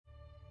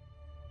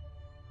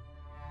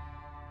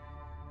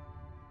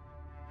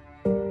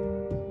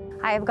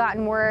I have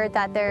gotten word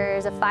that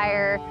there's a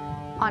fire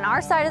on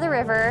our side of the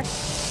river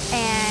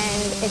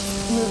and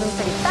it's moving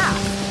pretty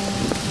fast.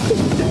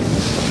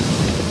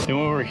 And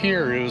when we were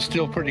here, it was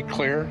still pretty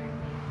clear.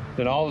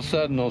 Then all of a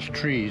sudden, those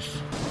trees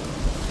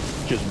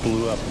just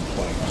blew up in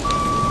flames.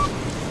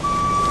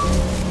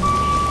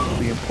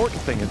 The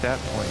important thing at that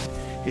point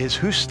is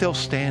who's still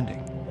standing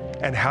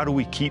and how do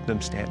we keep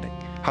them standing?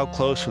 How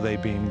close are they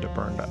being to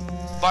burned up?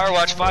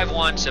 Firewatch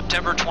 5-1,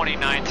 September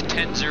 29th,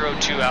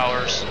 10:02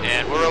 hours,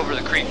 and we're over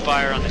the creek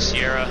fire on the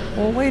Sierra.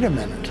 Well, wait a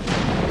minute.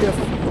 If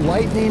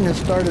lightning has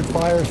started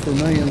fires for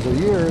millions of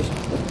years,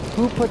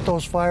 who put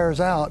those fires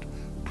out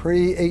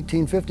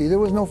pre-1850? There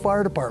was no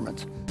fire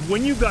departments.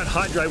 When you've got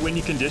hot, dry,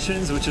 windy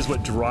conditions, which is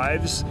what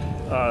drives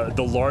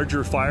the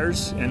larger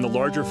fires, and the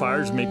larger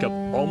fires make up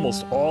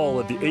almost all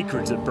of the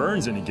acreage that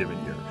burns in a given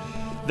year,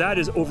 that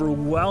is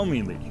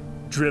overwhelmingly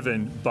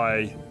driven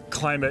by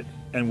climate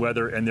and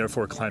weather, and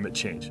therefore climate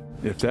change.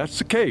 If that's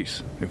the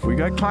case, if we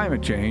got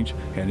climate change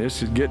and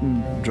this is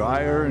getting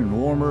drier and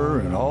warmer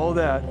and all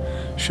that,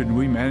 shouldn't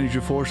we manage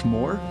the forest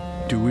more?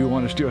 Do we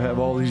want to still have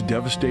all these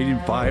devastating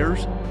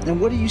fires? And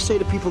what do you say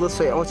to people that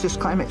say, oh, it's just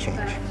climate change?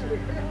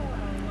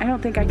 I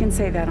don't think I can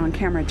say that on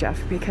camera, Jeff,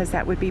 because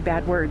that would be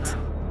bad words.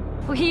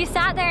 Well, he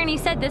sat there and he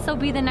said this will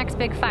be the next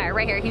big fire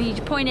right here. He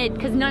pointed,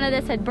 because none of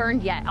this had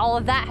burned yet. All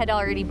of that had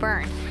already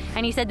burned.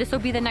 And he said this will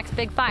be the next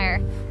big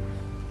fire.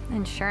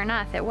 And sure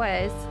enough, it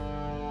was.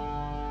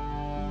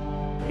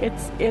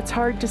 It's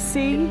hard to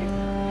see.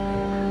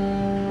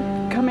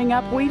 Coming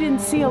up, we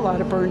didn't see a lot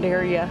of burned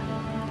area,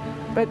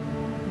 but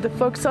the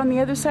folks on the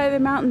other side of the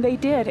mountain, they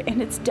did,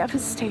 and it's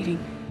devastating.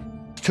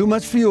 Too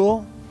much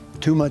fuel,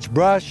 too much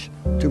brush,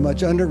 too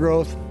much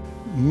undergrowth,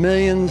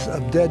 millions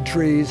of dead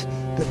trees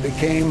that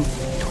became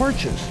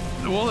torches.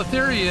 Well, the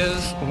theory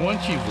is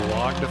once you've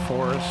logged a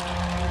forest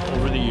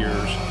over the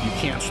years, you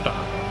can't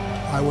stop.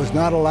 I was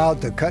not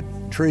allowed to cut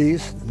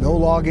trees, no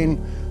logging.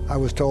 I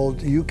was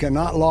told you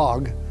cannot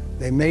log.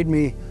 They made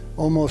me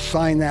almost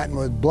sign that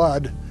with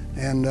blood,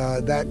 and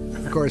that,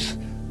 of course,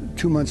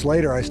 2 months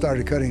later I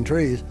started cutting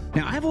trees.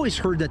 Now, I've always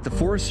heard that the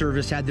Forest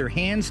Service had their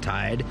hands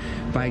tied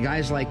by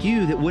guys like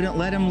you that wouldn't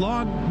let them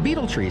log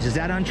beetle trees. Is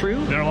that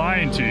untrue? They're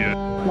lying to you.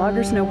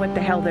 Loggers know what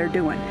the hell they're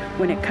doing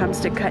when it comes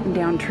to cutting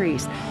down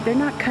trees. They're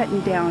not cutting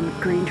down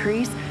green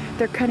trees.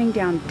 They're cutting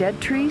down dead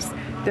trees.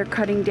 They're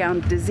cutting down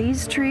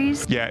diseased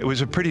trees. Yeah, it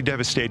was a pretty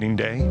devastating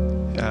day.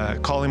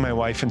 Calling my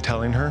wife and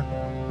telling her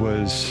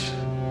was,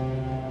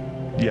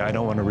 yeah, I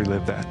don't want to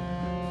relive that.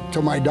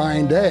 To my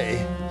dying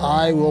day,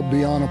 I will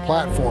be on a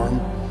platform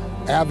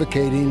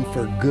advocating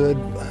for good,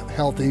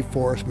 healthy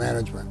forest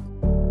management.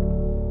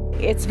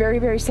 It's very,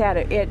 very sad.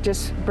 It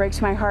just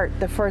breaks my heart.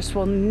 The forest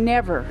will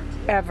never,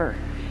 ever,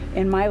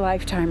 in my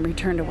lifetime,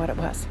 return to what it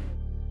was.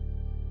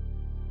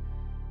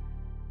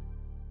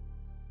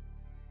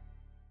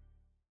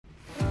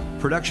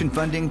 Production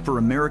funding for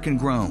American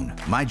Grown,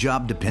 My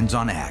Job Depends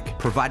on Ag,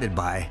 provided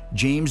by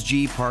James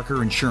G.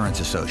 Parker Insurance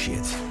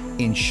Associates,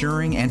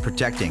 insuring and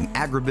protecting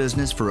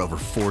agribusiness for over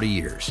 40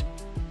 years.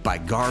 By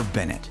Garv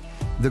Bennett,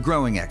 the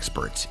growing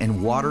experts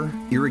in water,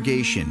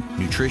 irrigation,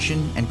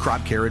 nutrition, and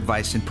crop care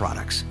advice and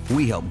products.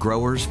 We help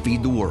growers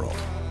feed the world.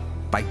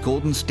 By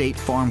Golden State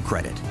Farm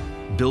Credit,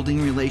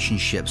 building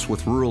relationships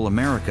with rural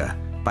America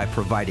by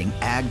providing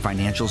ag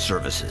financial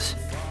services.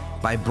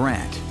 By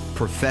Brandt,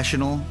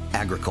 professional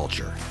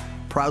agriculture,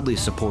 proudly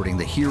supporting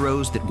the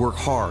heroes that work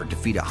hard to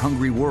feed a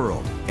hungry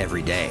world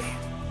every day.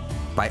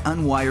 By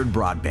Unwired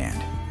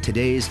Broadband,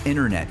 today's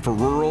internet for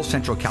rural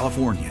Central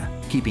California,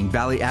 keeping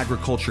Valley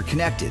agriculture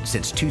connected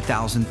since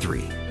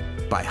 2003.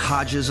 By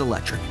Hodges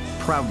Electric,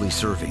 proudly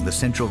serving the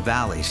Central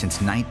Valley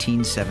since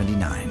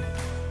 1979.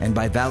 And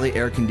by Valley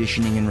Air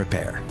Conditioning and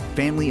Repair,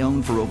 family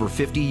owned for over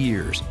 50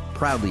 years,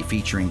 proudly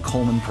featuring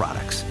Coleman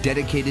products,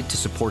 dedicated to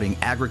supporting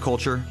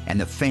agriculture and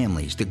the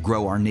families that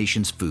grow our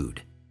nation's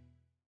food.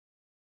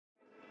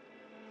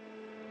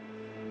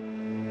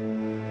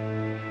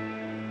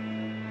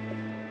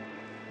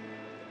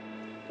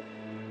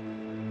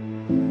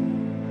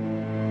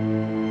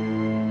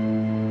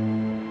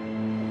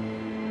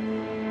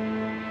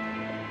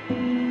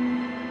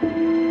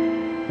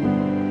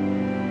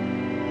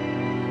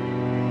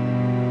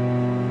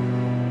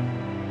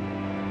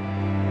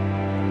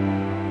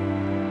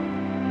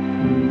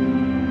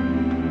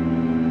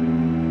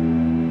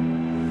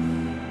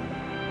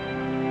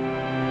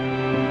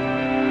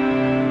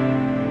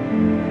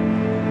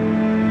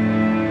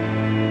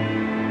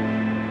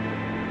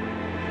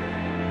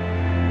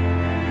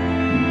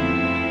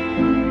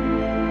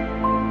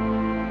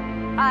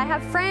 I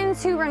have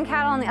friends who run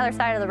cattle on the other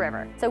side of the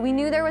river. So we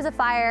knew there was a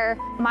fire.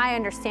 My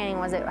understanding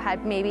was it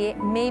had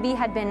maybe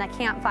had been a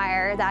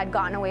campfire that had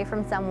gotten away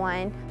from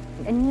someone.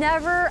 I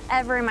never,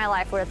 ever in my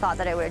life would have thought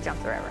that I would have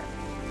jumped the river.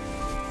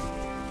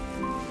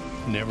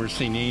 Never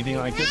seen anything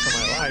like this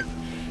in my life.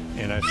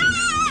 And I've seen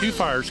 2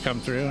 fires come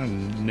through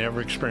and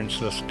never experienced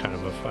this kind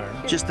of a fire.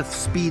 Just the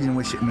speed in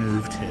which it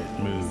moved. It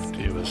moved.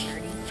 It was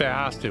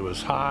fast, it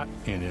was hot,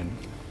 and then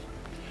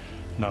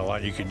not a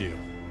lot you could do.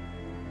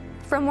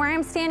 From where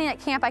I'm standing at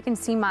camp, I can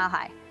see Mile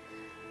High.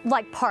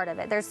 like part of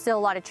it. There's still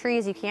a lot of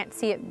trees. You can't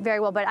see it very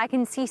well, but I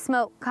can see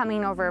smoke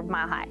coming over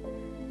Mile High.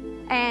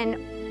 And,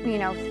 you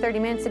know, 30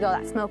 minutes ago,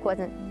 that smoke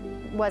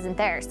wasn't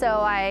there. So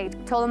I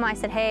told him, I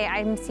said, hey,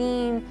 I'm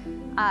seeing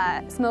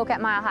smoke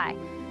at Mile High.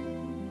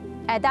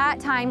 At that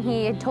time,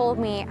 he had told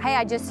me, hey,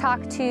 I just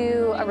talked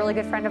to a really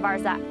good friend of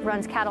ours that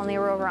runs cattle, and they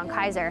were over on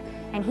Kaiser.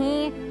 And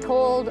he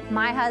told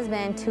my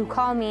husband to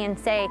call me and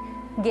say,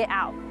 get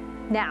out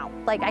now.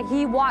 Like,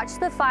 he watched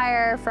the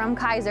fire from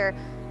Kaiser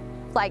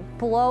like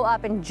blow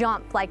up and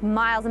jump like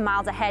miles and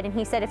miles ahead. And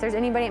he said, if there's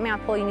anybody at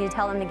Mount Pool, you need to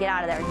tell them to get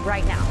out of there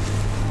right now.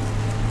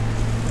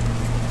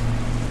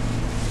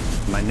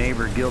 My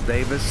neighbor, Gil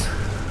Davis,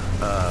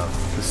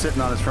 was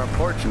sitting on his front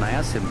porch, and I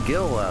asked him,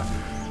 Gil,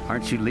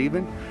 aren't you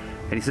leaving?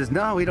 And he says,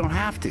 no, we don't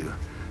have to.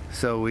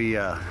 So we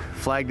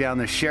flagged down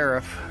the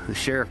sheriff. The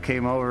sheriff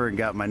came over and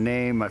got my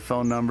name, my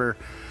phone number,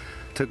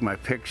 took my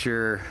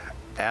picture,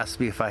 asked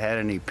me if I had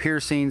any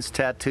piercings,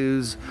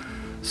 tattoos,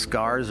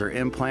 scars, or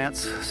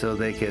implants, so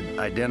they could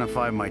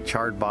identify my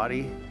charred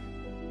body.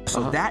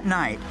 So that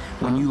night,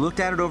 when you looked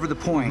at it over the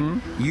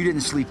point, you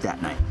didn't sleep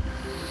that night.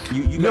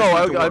 No,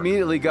 I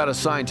immediately got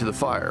assigned to the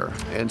fire,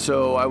 and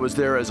so I was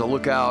there as a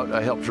lookout.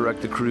 I helped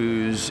direct the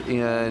crews,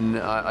 and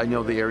I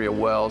know the area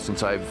well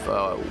since I've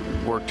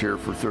worked here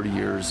for 30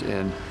 years,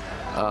 and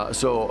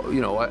so, you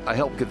know, I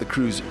helped get the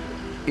crews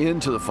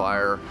into the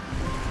fire.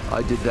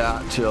 I did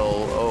that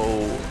till,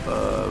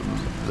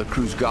 the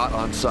crews got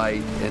on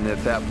site, and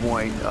at that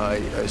point,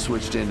 I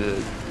switched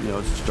into, you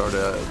know, start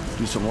to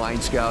do some line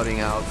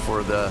scouting out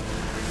for the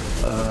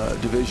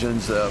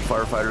divisions, the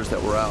firefighters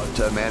that were out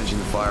managing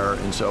the fire,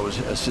 and so I was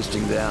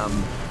assisting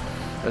them,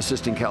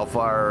 assisting CAL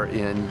FIRE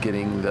in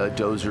getting the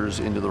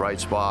dozers into the right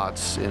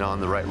spots and on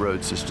the right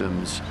road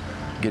systems,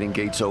 getting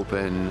gates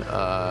open.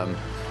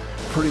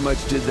 Pretty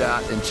much did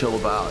that until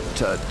about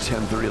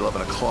 10:30,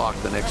 11 o'clock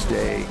the next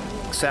day.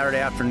 Saturday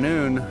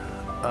afternoon,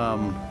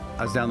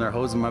 I was down there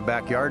hosing my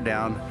backyard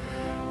down,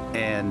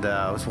 and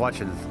I was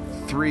watching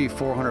 3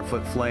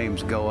 400-foot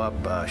flames go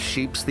up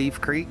Sheep's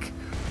Thief Creek.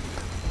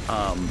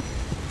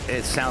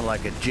 It sounded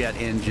like a jet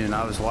engine.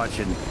 I was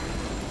watching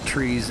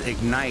trees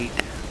ignite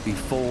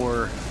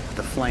before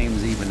the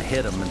flames even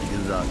hit them,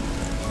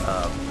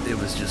 because it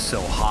was just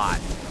so hot.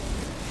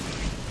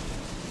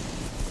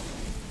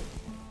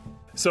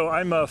 So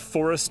I'm a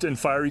forest and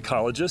fire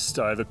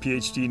ecologist. I have a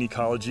PhD in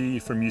ecology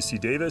from UC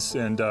Davis,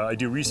 and I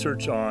do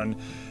research on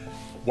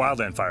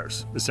wildland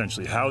fires,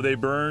 essentially, how they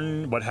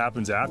burn, what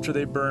happens after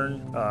they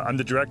burn. I'm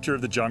the director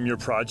of the John Muir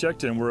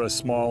Project, and we're a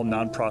small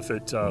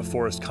nonprofit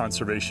forest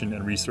conservation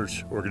and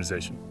research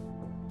organization.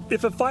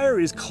 If a fire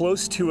is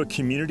close to a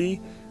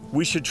community,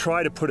 we should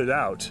try to put it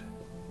out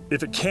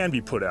if it can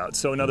be put out.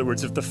 So in other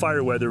words, if the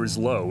fire weather is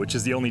low, which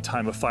is the only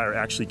time a fire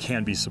actually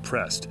can be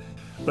suppressed.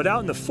 But out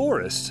in the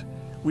forest,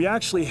 we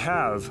actually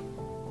have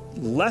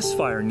less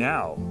fire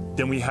now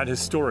than we had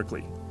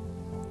historically,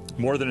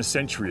 more than a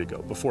century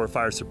ago, before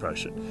fire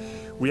suppression.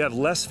 We have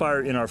less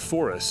fire in our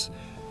forests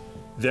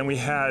than we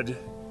had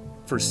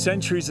for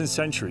centuries and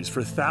centuries,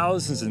 for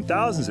thousands and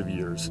thousands of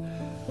years,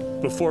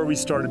 before we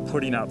started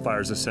putting out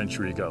fires a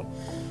century ago.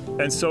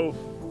 And so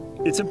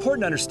it's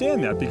important to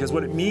understand that, because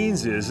what it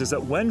means is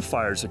that when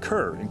fires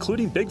occur,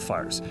 including big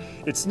fires,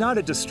 it's not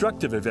a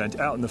destructive event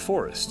out in the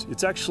forest.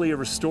 It's actually a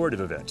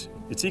restorative event.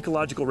 It's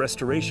ecological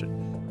restoration.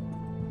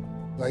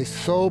 I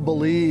so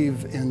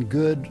believe in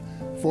good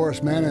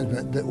forest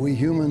management that we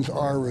humans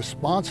are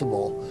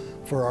responsible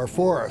for our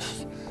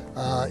forests.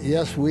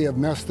 Yes, we have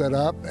messed that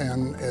up,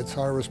 and it's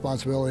our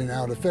responsibility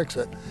now to fix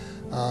it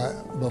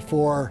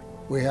before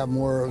we have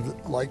more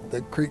of like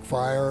the creek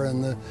fire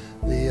and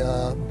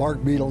the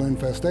bark beetle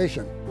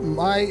infestation.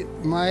 My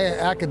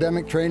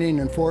academic training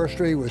in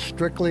forestry was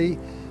strictly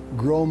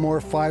grow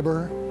more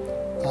fiber.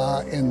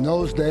 In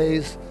those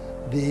days,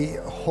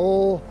 the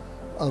whole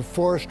of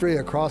forestry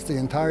across the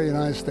entire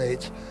United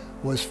States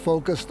was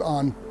focused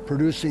on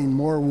producing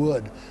more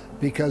wood,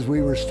 because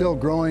we were still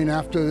growing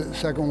after the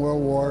Second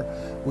World War.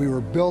 We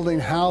were building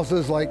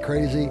houses like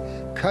crazy,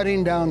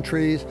 cutting down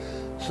trees.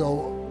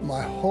 So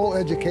my whole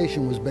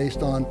education was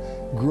based on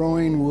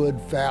growing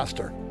wood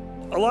faster.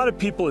 A lot of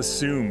people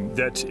assume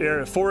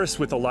that forests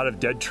with a lot of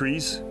dead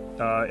trees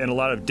and a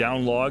lot of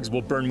down logs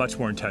will burn much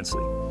more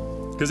intensely,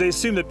 because they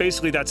assume that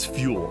basically that's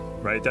fuel,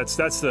 right? That's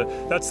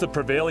the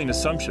prevailing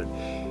assumption.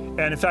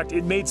 And in fact,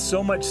 it made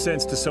so much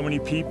sense to so many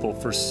people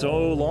for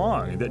so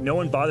long that no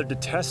one bothered to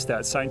test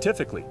that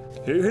scientifically.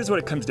 Here's what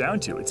it comes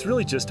down to. It's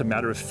really just a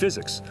matter of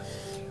physics.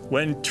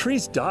 When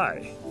trees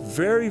die,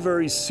 very,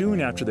 very soon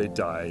after they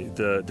die,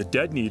 the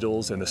dead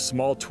needles and the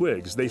small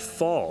twigs, they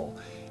fall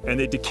and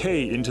they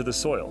decay into the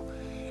soil.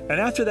 And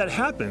after that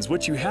happens,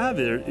 what you have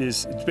there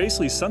is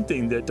basically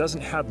something that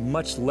doesn't have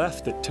much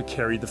left to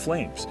carry the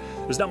flames.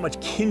 There's not much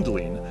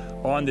kindling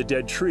on the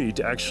dead tree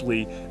to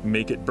actually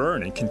make it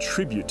burn and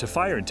contribute to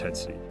fire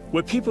intensity.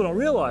 What people don't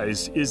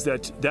realize is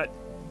that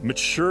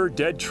mature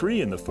dead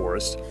tree in the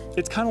forest,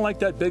 it's kind of like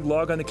that big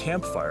log on the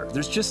campfire.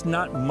 There's just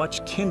not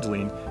much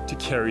kindling to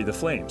carry the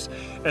flames.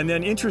 And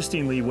then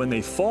interestingly, when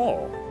they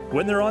fall,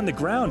 When they're on the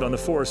ground on the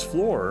forest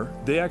floor,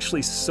 they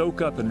actually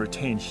soak up and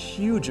retain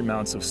huge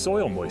amounts of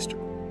soil moisture.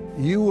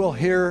 You will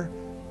hear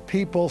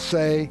people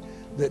say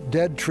that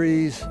dead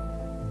trees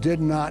would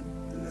not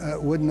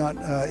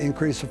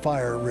increase the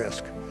fire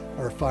risk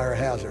or fire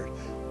hazard.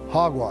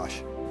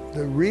 Hogwash.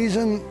 The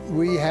reason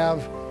we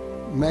have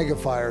mega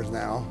fires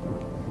now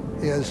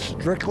is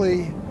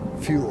strictly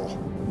fuel.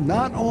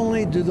 Not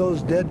only do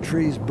those dead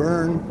trees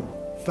burn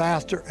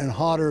faster and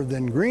hotter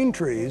than green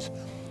trees,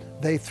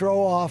 they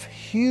throw off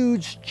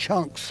huge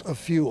chunks of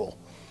fuel.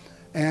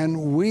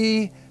 And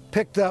we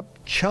picked up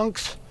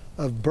chunks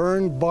of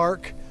burned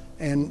bark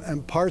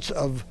and parts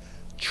of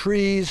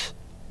trees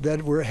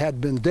that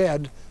had been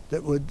dead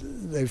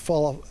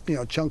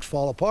that chunks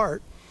fall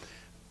apart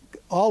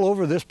all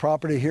over this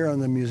property here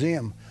in the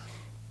museum.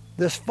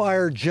 This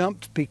fire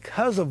jumped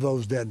because of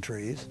those dead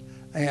trees,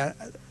 and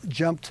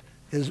jumped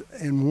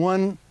in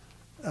one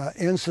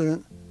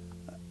incident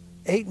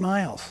 8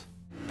 miles.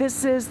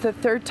 This is the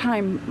third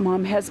time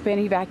Mom has been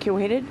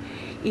evacuated,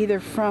 either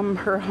from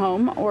her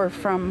home or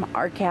from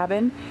our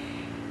cabin.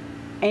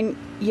 And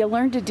you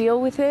learn to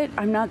deal with it.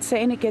 I'm not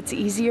saying it gets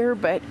easier,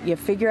 but you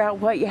figure out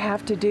what you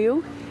have to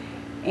do.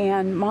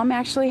 And Mom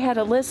actually had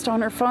a list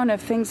on her phone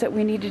of things that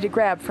we needed to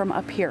grab from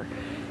up here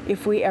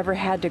if we ever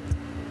had to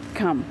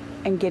come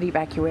and get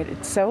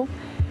evacuated. So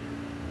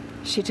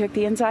she took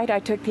the inside, I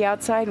took the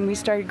outside, and we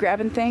started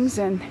grabbing things,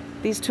 and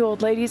these two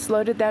old ladies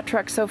loaded that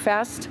truck so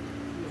fast,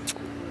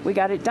 we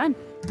got it done.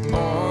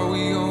 Are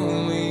we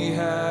only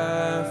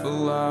half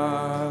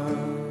alive?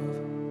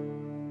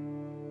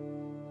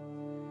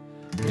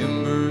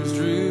 Embers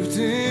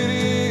drifting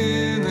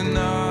in the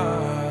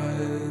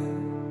night,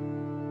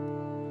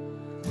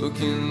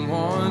 looking,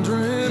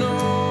 wandering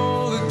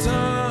all the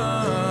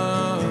time.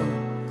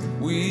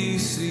 We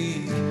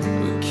seek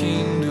a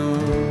kingdom.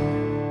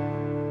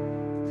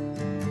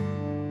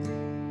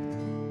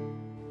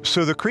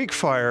 So the creek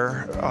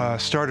fire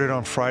started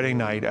on Friday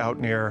night out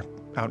near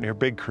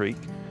Big Creek,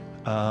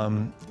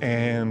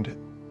 and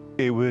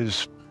it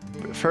was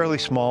fairly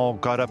small,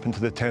 got up into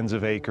the tens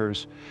of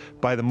acres.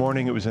 By the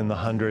morning it was in the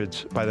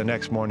hundreds. By the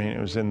next morning it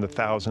was in the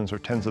thousands or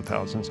tens of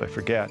thousands, I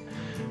forget.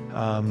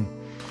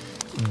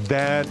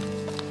 That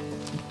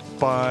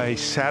by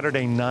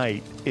Saturday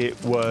night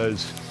it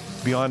was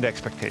beyond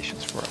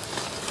expectations for us.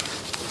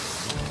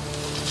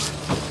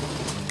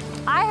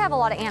 I have a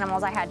lot of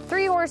animals. I had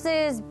 3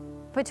 horses.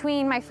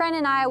 Between my friend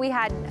and I, we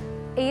had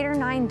 8 or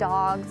 9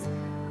 dogs,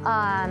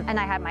 and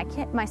I had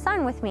my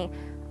son with me.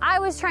 I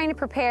was trying to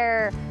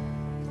prepare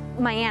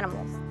my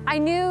animals. I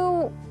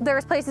knew there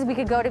was places we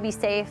could go to be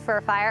safe for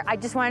a fire. I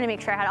just wanted to make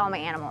sure I had all my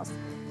animals,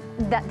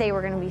 that they were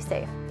going to be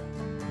safe.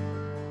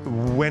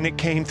 When it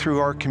came through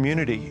our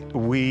community,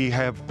 we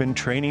have been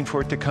training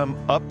for it to come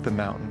up the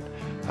mountain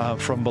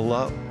from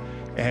below,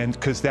 and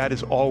because that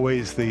is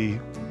always the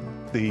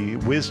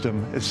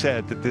wisdom is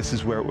said that this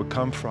is where it would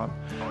come from.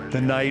 The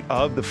night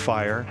of the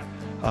fire,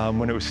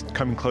 when it was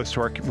coming close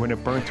to when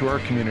it burned through our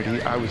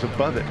community, I was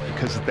above it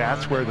because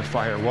that's where the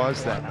fire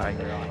was that night,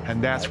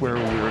 and that's where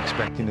we were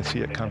expecting to see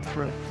it come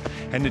through.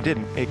 And it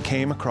didn't. It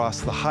came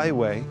across the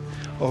highway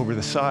over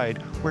the side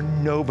where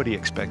nobody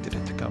expected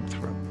it to come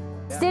through.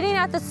 Sitting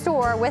at the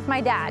store with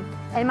my dad,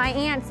 and my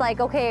aunt's like,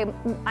 okay,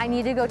 I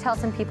need to go tell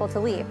some people to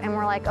leave. And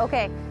we're like,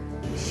 okay.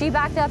 She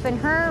backed up in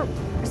her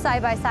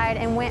side-by-side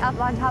and went up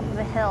on top of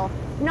a hill.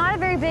 Not a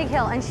very big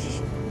hill, and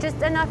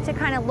just enough to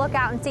kind of look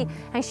out and see.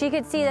 And she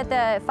could see that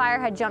the fire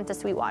had jumped to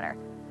Sweetwater.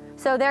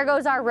 So there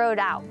goes our road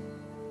out.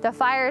 The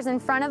fire's in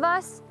front of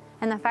us,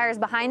 and the fire's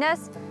behind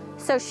us.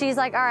 So she's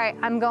like, all right,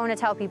 I'm going to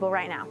tell people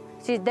right now.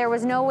 There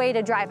was no way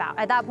to drive out.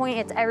 At that point,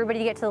 it's everybody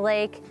to get to the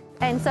lake.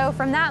 And so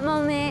from that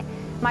moment,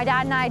 my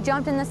dad and I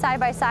jumped in the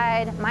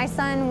side-by-side. My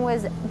son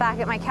was back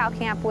at my cow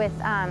camp with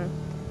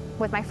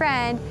my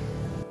friend.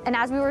 And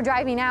as we were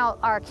driving out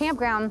our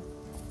campground,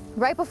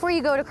 right before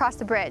you go to cross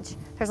the bridge,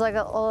 there's like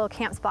a little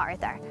camp spot right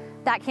there.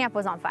 That camp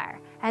was on fire.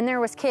 And there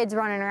was kids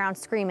running around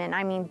screaming.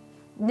 I mean,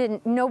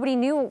 nobody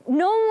knew,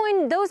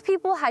 those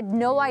people had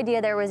no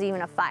idea there was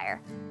even a fire.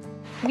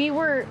 We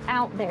were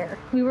out there.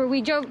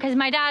 We drove, because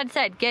my dad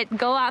said,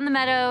 go out in the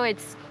meadow,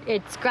 it's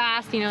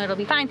grass, it'll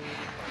be fine.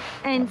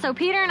 And so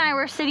Peter and I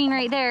were sitting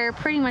right there,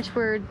 pretty much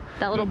where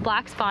that little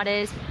black spot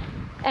is.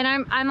 And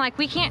I'm like,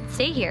 we can't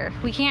stay here.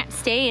 We can't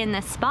stay in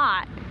this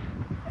spot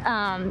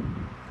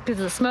because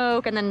of the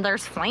smoke, and then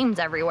there's flames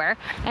everywhere.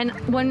 And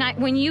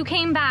when you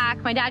came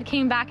back, my dad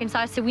came back and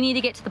saw us, said, we need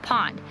to get to the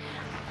pond.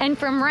 And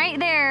from right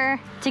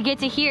there to get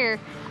to here,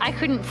 I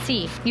couldn't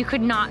see. You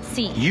could not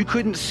see. You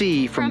couldn't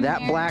see from that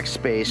black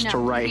space to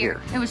right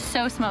here. It was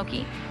so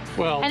smoky.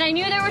 Well, and I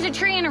knew there was a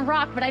tree and a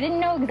rock, but I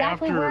didn't know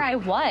exactly where I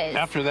was.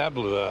 After that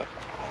blew up,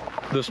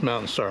 this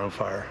mountain started on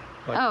fire.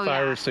 Like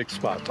 5 or 6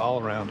 spots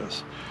all around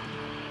us.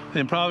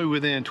 And probably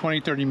within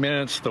 20, 30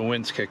 minutes, the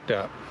winds kicked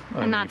up.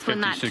 And that's 50,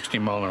 when that 60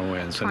 mile an hour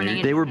winds.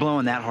 And they were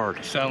blowing that hard.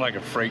 It sounded like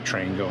a freight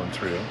train going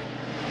through.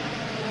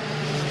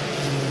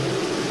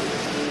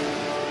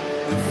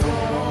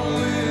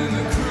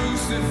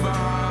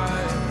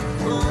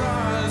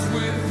 Arise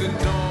with the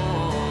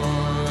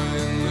dawn,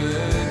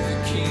 let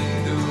the King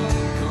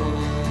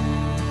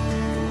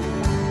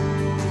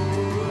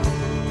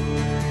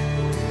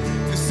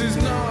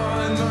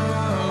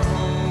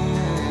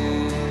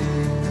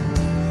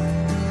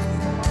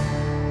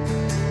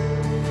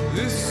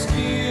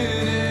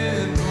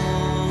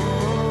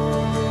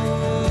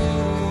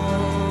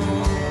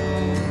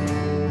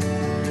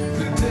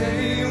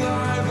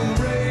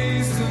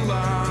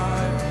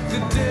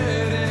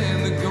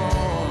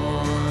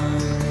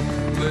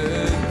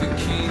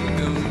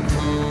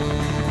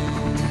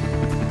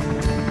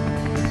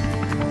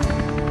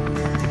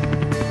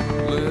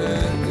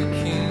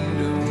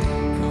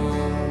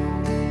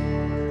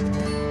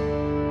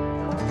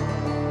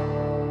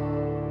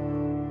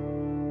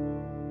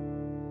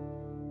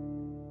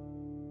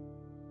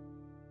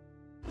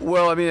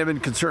Well, I mean, I've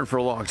been concerned for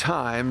a long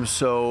time.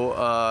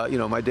 So, you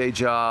know, my day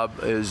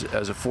job is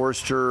as a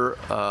forester.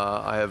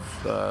 I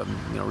have,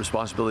 you know,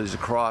 responsibilities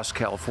across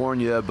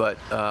California, but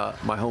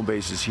my home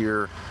base is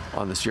here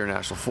on the Sierra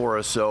National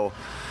Forest. So,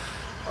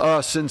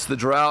 since the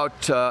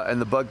drought and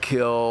the bug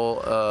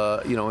kill,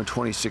 you know, in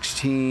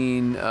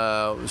 2016,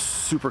 was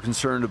super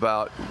concerned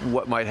about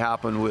what might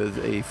happen with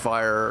a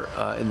fire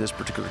in this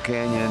particular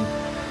canyon.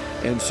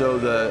 And so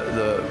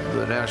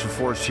the National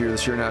Forest here, the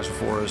Sierra National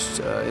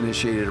Forest,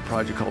 initiated a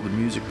project called the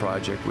Music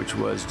Project, which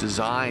was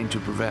designed to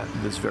prevent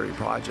this very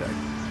project.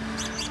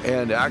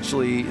 And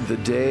actually, the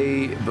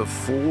day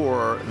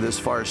before this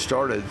fire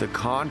started, the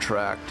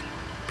contract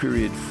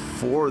period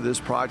for this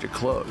project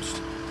closed.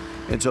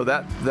 And so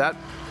that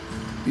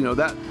you know,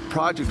 that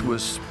project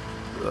was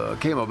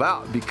came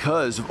about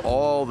because of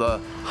all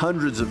the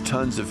hundreds of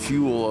tons of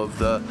fuel of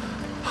the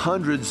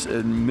hundreds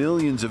and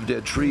millions of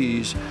dead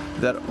trees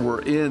that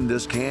were in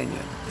this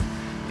canyon.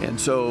 And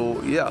so,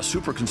 yeah,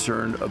 super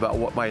concerned about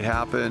what might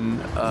happen.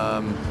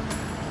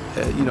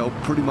 You know,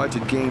 pretty much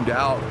it gamed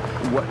out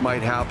what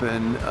might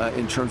happen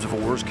in terms of a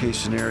worst case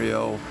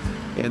scenario.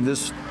 And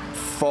this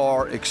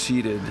far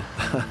exceeded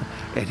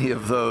any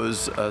of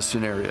those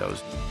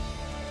scenarios.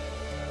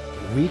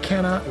 We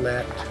cannot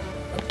let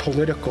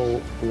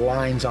political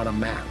lines on a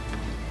map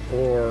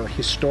or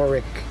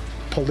historic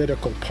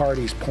political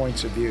parties'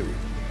 points of view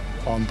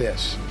on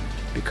this,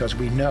 because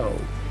we know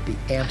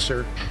the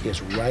answer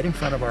is right in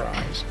front of our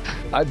eyes.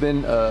 I've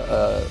been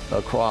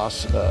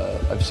across,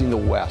 I've seen the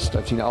West.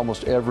 I've seen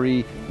almost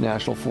every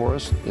national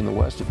forest in the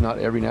West, if not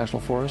every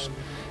national forest.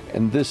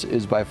 And this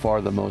is by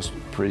far the most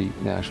pretty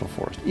national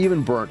forest.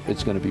 Even burnt,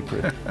 it's going to be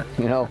pretty.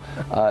 You know,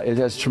 it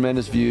has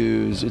tremendous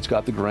views. It's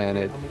got the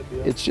granite.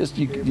 It's just,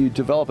 you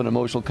develop an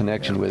emotional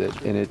connection with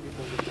it, and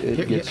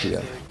it gets to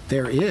you.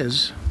 There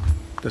is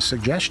the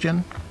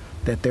suggestion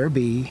that there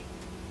be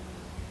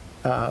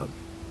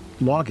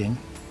logging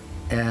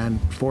and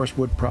forest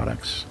wood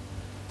products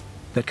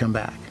that come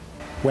back.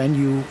 When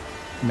you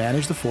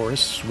manage the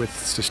forests with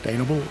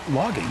sustainable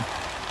logging,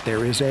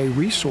 there is a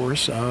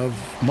resource of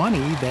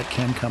money that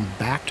can come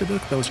back to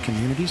those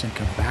communities and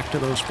come back to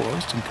those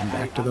forests and come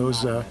back to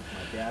those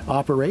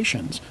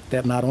operations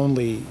that not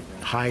only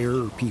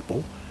hire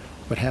people,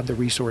 but have the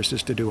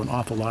resources to do an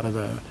awful lot of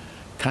the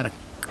kind of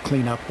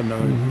cleanup and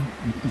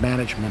the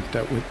management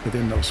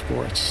within those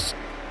forests.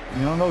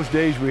 You know, in those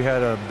days we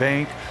had a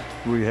bank,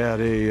 we had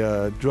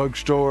a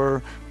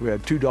drugstore, we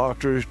had 2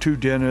 doctors, 2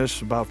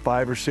 dentists, about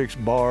 5 or 6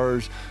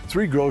 bars,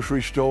 3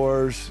 grocery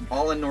stores.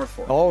 All in North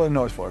Fork? All in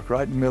North Fork,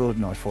 right in the middle of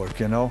North Fork,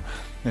 you know.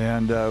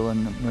 And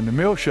when the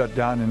mill shut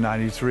down in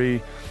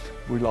 '93,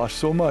 we lost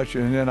so much.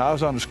 And then I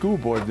was on the school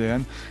board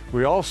then.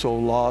 We also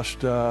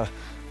lost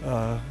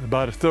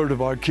about a third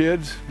of our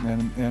kids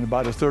and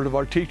about a third of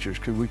our teachers,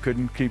 because we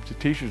couldn't keep the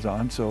teachers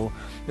on. So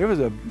it was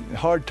a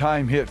hard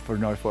time hit for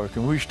North Fork,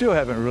 and we still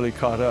haven't really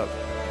caught up.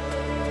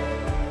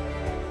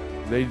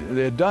 They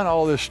had done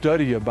all this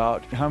study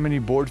about how many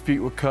board feet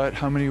were cut,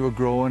 how many were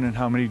growing, and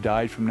how many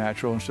died from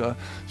natural and stuff.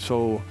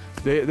 So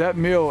that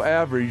mill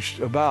averaged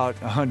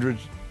about 100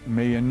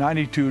 million,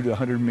 92 to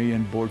 100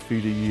 million board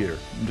feet a year,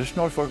 just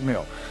North Fork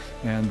Mill.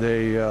 And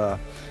the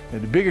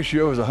biggest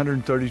year was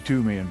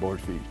 132 million board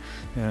feet.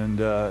 And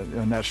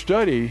in that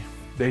study,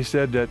 they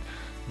said that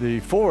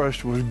the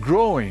forest was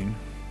growing,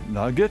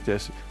 now get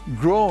this,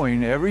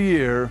 growing every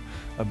year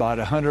about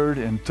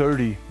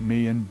 130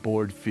 million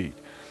board feet.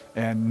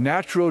 And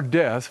natural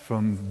death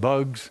from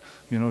bugs,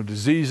 you know,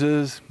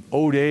 diseases,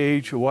 old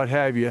age, or what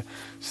have you,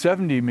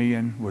 70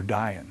 million were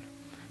dying.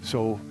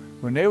 So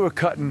when they were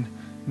cutting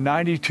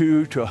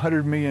 92 to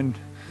 100 million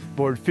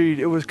board feet,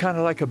 it was kind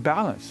of like a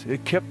balance.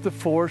 It kept the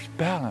forest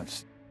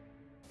balanced.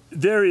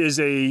 There is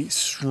a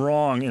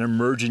strong and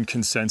emerging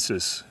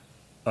consensus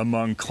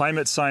among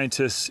climate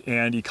scientists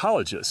and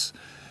ecologists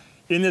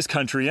in this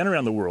country and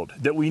around the world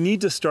that we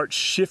need to start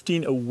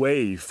shifting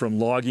away from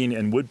logging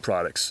and wood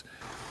products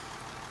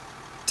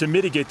to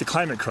mitigate the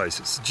climate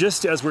crisis,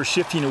 just as we're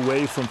shifting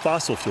away from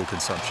fossil fuel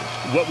consumption.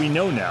 What we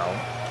know now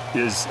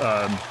is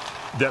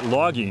that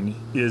logging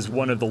is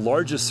one of the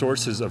largest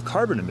sources of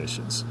carbon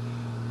emissions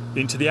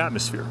into the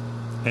atmosphere.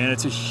 And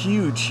it's a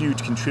huge,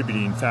 huge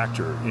contributing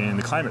factor in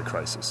the climate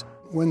crisis.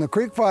 When the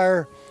creek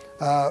fire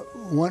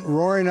went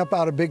roaring up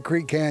out of Big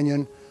Creek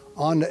Canyon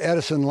onto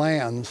Edison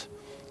lands,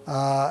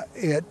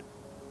 it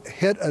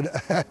hit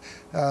an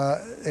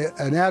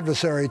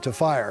adversary to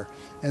fire,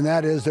 and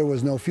that is there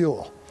was no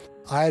fuel.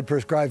 I had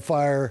prescribed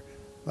fire,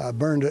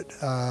 burned it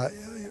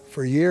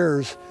for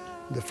years,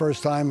 the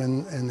first time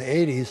in the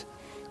 80s.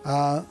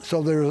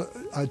 So there's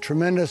a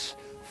tremendous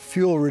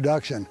fuel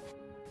reduction.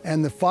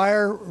 And the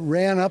fire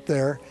ran up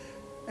there,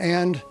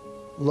 and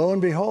lo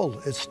and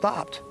behold, it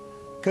stopped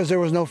because there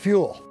was no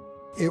fuel.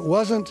 It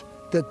wasn't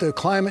that the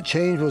climate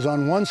change was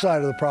on one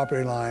side of the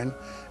property line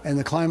and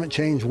the climate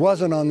change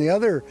wasn't on the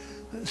other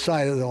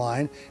side of the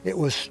line. It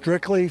was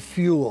strictly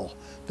fuel.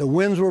 The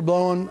winds were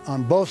blowing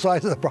on both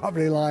sides of the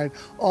property line,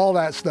 all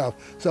that stuff.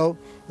 So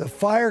the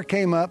fire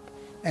came up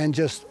and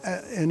just,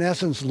 in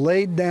essence,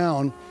 laid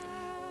down,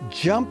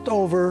 jumped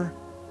over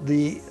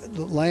the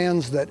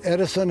lands that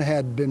Edison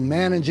had been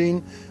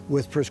managing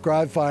with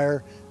prescribed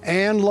fire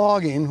and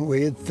logging.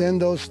 We had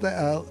thinned those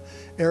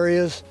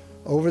areas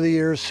over the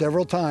years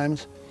several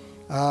times,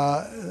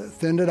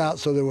 thinned it out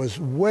so there was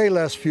way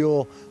less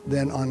fuel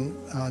than on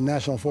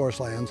National Forest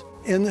lands.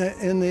 In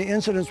the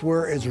incidents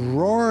where it's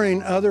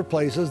roaring other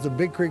places, the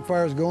Big Creek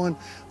Fire is going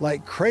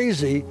like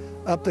crazy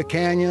up the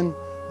canyon,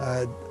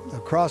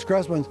 across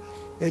Cressman's,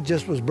 it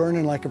just was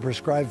burning like a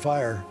prescribed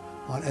fire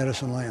on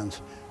Edison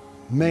lands.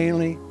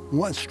 Mainly,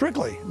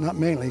 strictly, not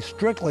mainly,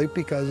 strictly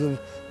because of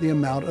the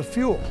amount of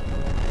fuel.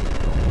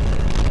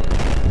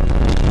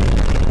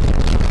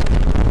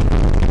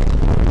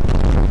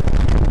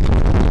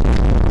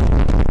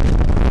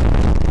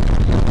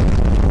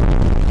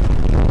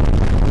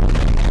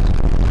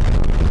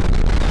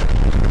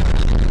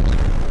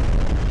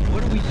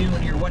 What are we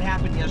doing here? What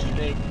happened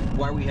yesterday?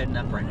 Why are we heading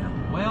up right now?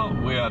 Well,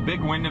 we have a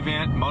big wind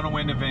event, mono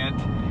wind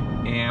event,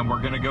 and we're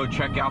going to go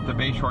check out the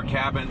Bayshore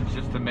cabins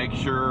just to make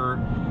sure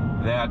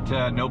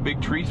that no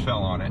big trees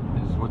fell on it,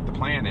 is what the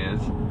plan is.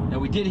 Now,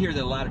 we did hear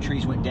that a lot of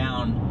trees went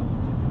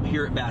down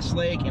here at Bass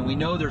Lake, and we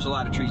know there's a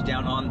lot of trees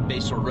down on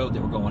Bayshore Road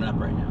that we're going up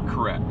right now.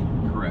 Correct,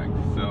 correct.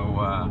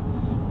 So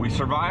we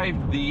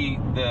survived the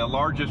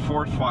largest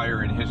forest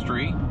fire in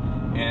history,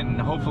 and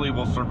hopefully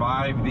we'll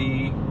survive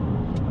the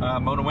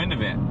mono wind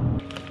event.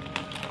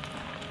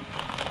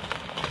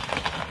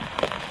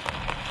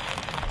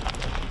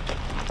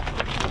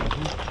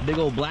 Big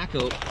old black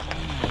oak.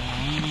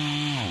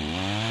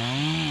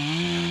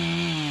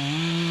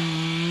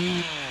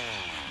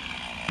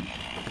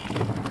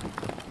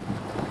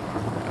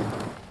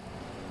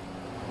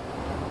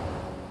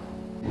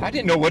 I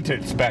didn't know what to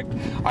expect.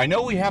 I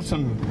know we have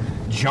some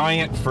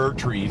giant fir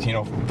trees,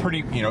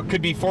 pretty,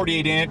 could be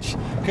 48-inch,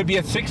 could be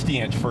a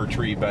 60-inch fir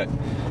tree, but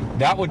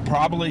that would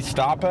probably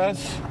stop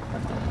us.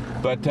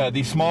 But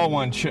these small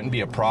ones shouldn't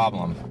be a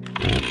problem.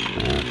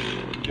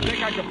 You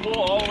think I could pull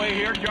all the way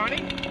here,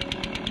 Johnny?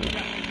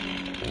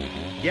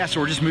 Yeah,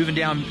 so we're just moving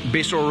down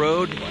Bayshore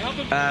Road,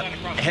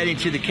 heading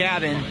to the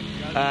cabin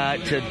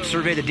to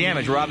survey the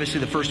damage. We're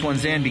obviously the first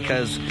ones in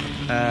because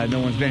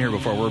no one's been here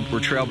before. We're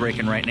trail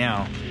breaking right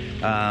now.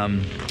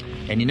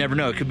 And you never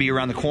know, it could be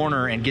around the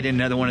corner and get in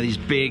another one of these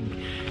big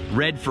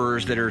red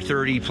firs that are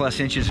 30+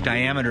 inches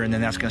diameter, and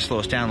then that's going to slow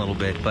us down a little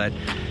bit. But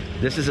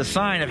this is a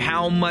sign of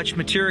how much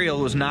material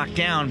was knocked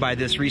down by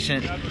this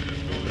recent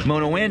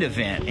mono wind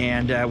event,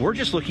 and we're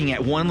just looking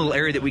at one little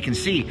area that we can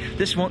see.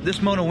 This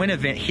mono wind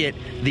event hit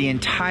the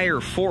entire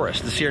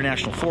forest, the Sierra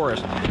National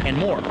Forest, and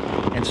more.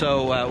 And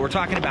so we're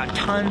talking about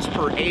tons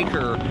per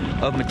acre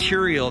of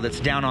material that's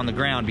down on the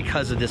ground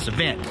because of this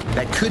event.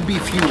 That could be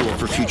fuel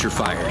for future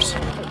fires.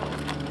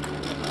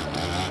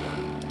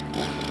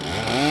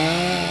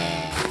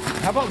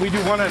 How about we do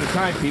one at a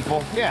time,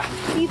 people? Yeah.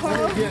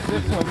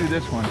 I'll do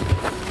this one.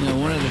 You know,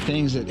 one of the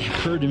things that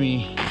occurred to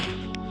me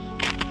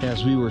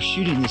as we were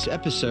shooting this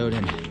episode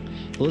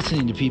and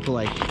listening to people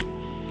like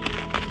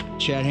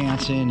Chad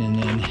Hansen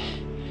and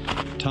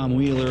then Tom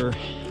Wheeler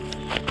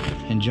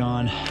and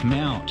John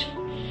Mount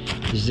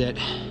is that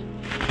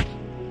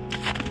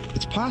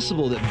it's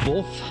possible that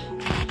both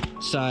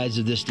sides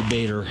of this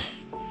debate are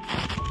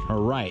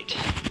right.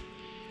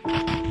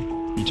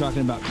 You're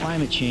talking about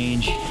climate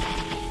change.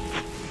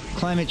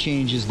 Climate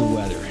change is the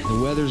weather.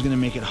 The weather is going to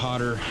make it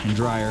hotter and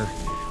drier,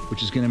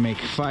 which is going to make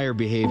fire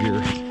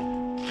behavior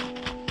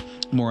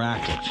more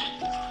active.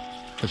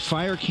 But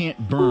fire can't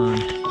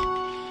burn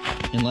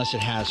unless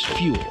it has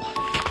fuel.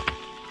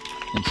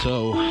 And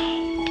so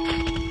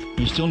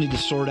you still need to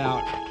sort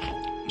out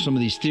some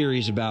of these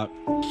theories about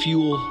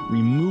fuel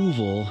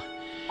removal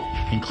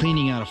and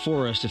cleaning out a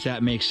forest, if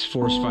that makes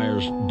forest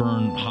fires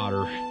burn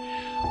hotter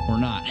or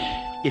not.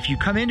 If you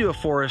come into a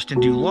forest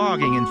and do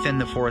logging and thin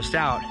the forest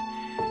out,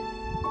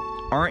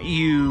 aren't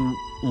you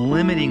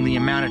limiting the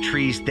amount of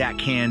trees that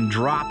can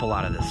drop a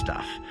lot of this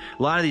stuff?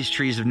 A lot of these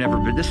trees have never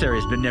been, this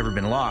area has never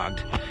been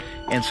logged.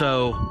 And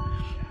so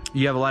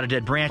you have a lot of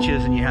dead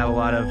branches and you have a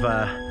lot of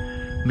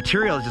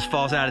material that just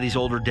falls out of these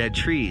older dead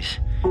trees.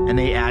 And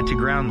they add to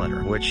ground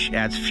litter, which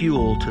adds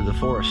fuel to the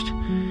forest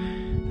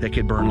that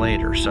could burn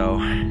later. So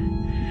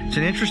it's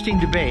an interesting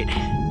debate.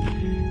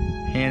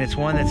 And it's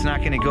one that's not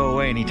going to go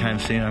away anytime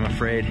soon, I'm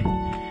afraid.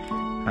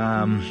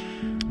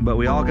 But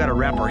we all got to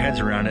wrap our heads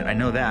around it. I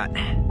know that.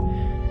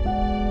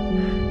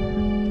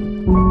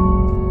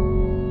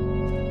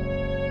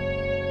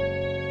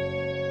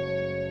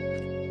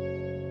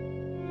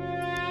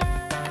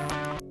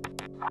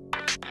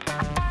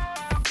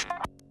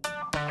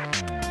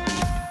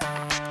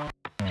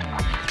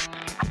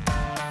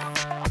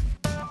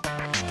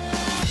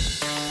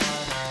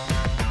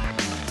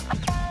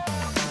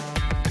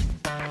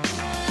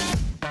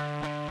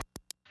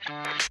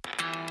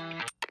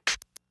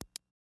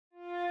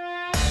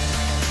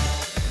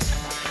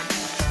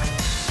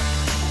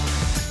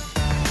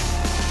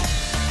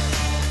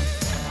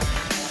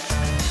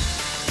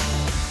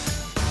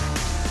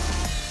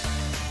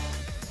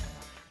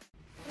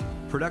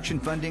 Production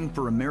funding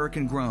for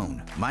American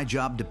Grown. My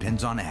Job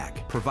Depends on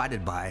Ag.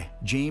 Provided by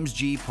James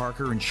G.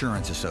 Parker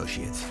Insurance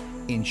Associates.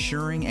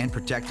 Insuring and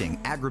protecting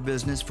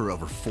agribusiness for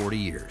over 40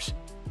 years.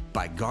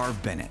 By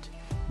Garv Bennett,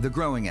 the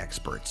growing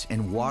experts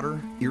in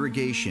water,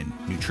 irrigation,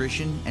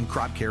 nutrition, and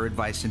crop care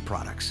advice and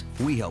products.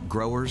 We help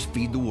growers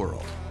feed the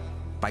world.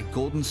 By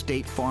Golden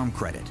State Farm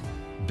Credit,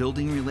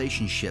 building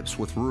relationships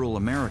with rural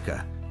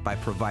America by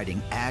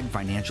providing ag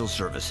financial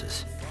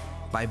services.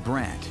 By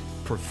Brandt,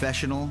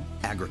 professional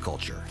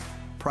agriculture,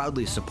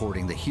 proudly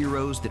supporting the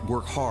heroes that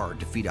work hard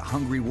to feed a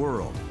hungry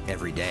world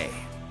every day.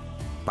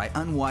 By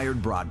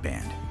Unwired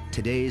Broadband,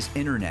 today's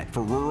internet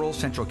for rural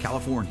Central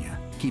California,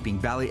 keeping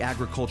Valley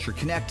agriculture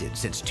connected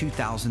since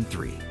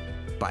 2003.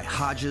 By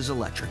Hodges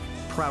Electric,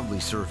 proudly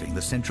serving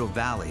the Central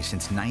Valley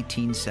since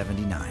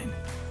 1979.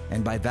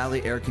 And by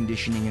Valley Air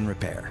Conditioning and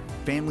Repair,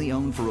 family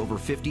owned for over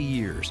 50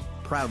 years,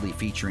 proudly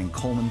featuring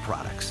Coleman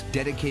products,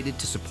 dedicated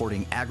to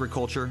supporting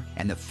agriculture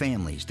and the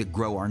families that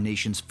grow our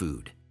nation's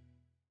food.